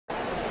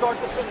start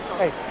to finish.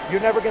 Hey,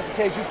 you're never against the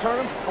cage. You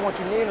turn him, I want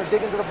you kneeing or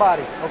digging to the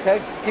body, okay?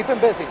 Keep him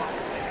busy.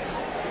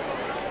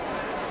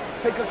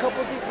 Take a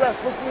couple deep breaths.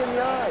 Look me in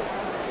the eye.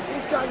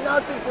 He's got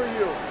nothing for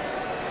you.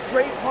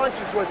 Straight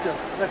punches with him.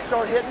 Let's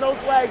start hitting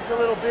those legs a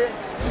little bit.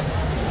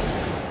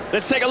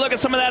 Let's take a look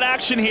at some of that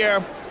action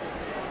here.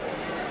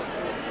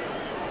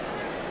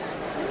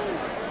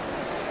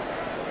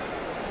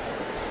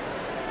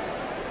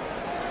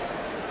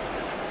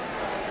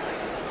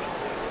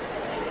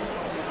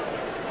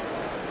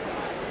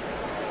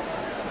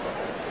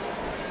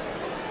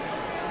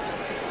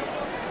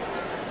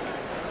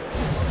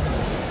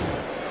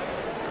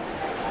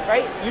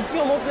 Right? You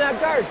feel him open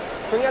that guard.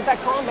 Bring out that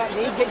combat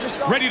knee, get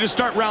yourself. Ready to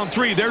start round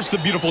 3. There's the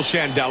beautiful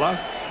Chandella.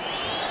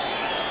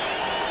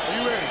 Are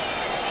you ready?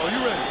 Are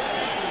you ready?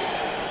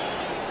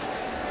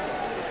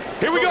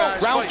 Here we go,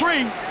 guys, round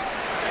fight.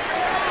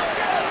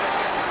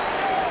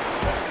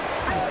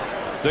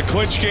 3. The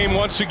clinch game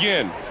once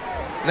again.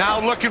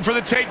 Now looking for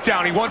the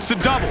takedown. He wants the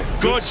double.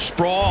 Good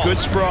sprawl. Good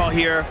sprawl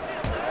here.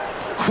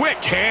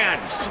 Quick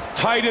hands.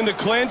 Tight in the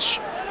clinch.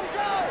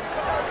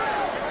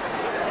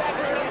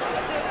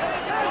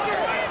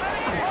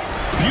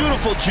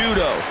 Beautiful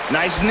judo.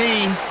 Nice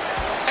knee.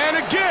 And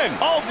again.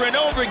 Over and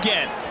over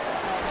again.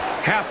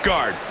 Half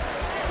guard.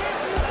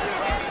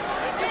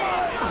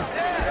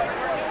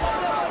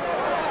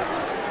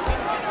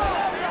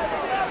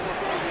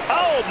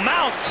 Oh,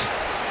 mount.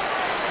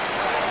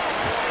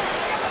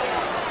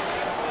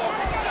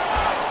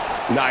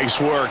 Nice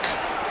work.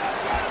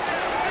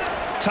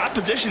 Top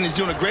position is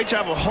doing a great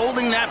job of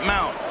holding that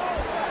mount.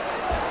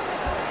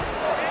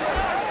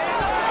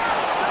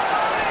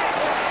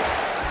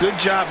 Good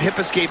job hip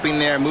escaping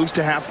there. Moves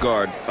to half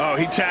guard. Oh,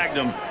 he tagged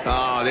him.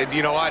 Oh,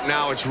 you know what?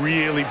 Now it's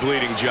really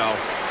bleeding, Joe.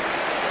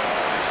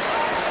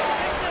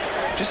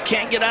 Just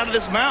can't get out of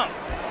this mount.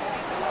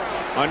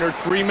 Under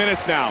 3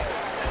 minutes now.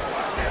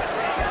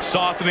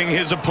 Softening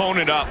his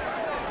opponent up.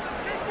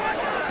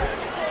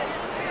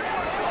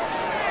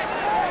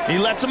 He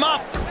lets him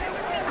up.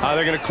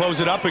 They're going to close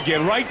it up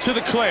again. Right to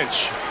the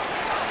clinch.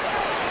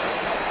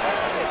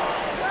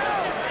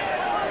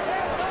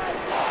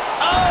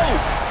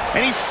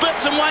 And he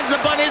slips and winds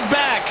up on his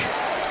back.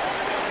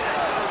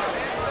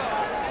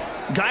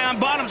 Guy on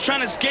bottom's trying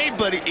to escape,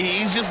 but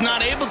he's just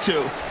not able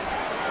to.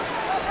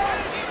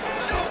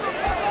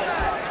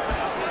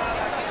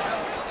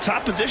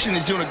 Top position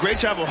is doing a great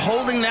job of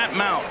holding that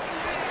mount.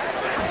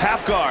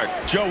 Half guard.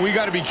 Joe, we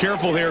got to be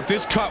careful here. If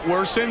this cut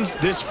worsens,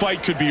 this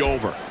fight could be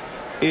over.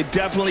 It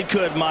definitely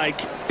could, Mike.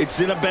 It's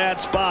in a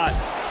bad spot.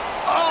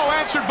 Oh,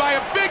 answered by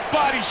a big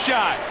body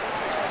shot.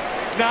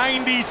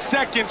 90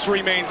 seconds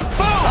remains.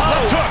 Boom!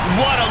 Oh, Left hook.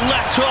 what a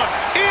left hook.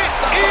 It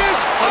is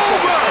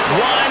over.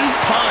 One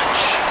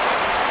punch.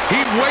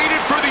 He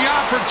waited for the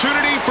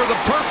opportunity for the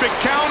perfect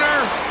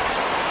counter.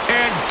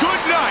 And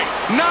good night.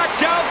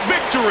 Knockout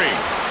victory.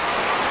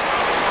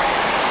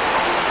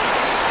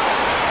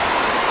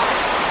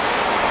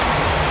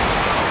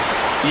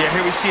 Yeah,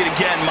 here we see it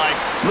again, Mike.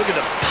 Look at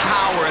the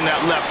power in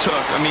that left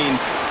hook. I mean,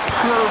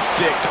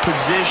 perfect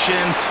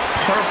position,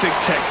 perfect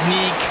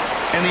technique.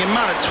 And the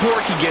amount of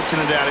torque he gets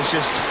into that is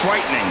just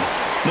frightening.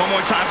 One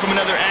more time from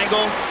another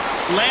angle.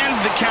 Lands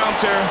the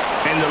counter,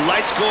 and the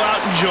lights go out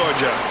in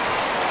Georgia.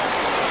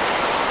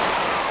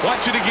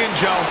 Watch it again,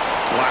 Joe.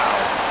 Wow.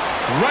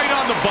 Right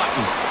on the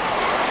button.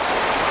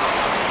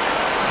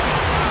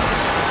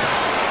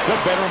 The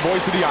veteran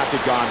voice of the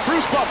Octagon,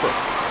 Bruce Buffer,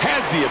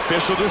 has the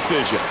official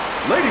decision.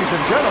 Ladies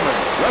and gentlemen,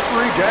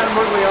 referee Dan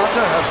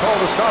Murgliata has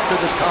called a stop to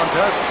this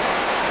contest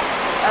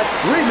at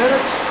 3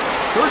 minutes,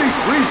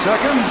 33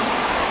 seconds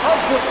of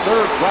the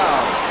 3rd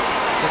round,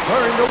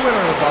 declaring the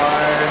winner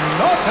by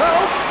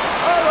knockout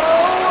out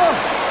of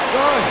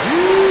the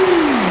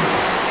Heat,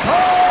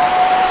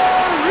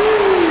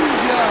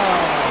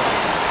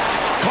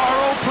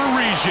 Carl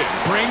Parisian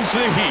brings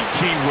the heat.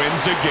 He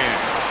wins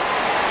again.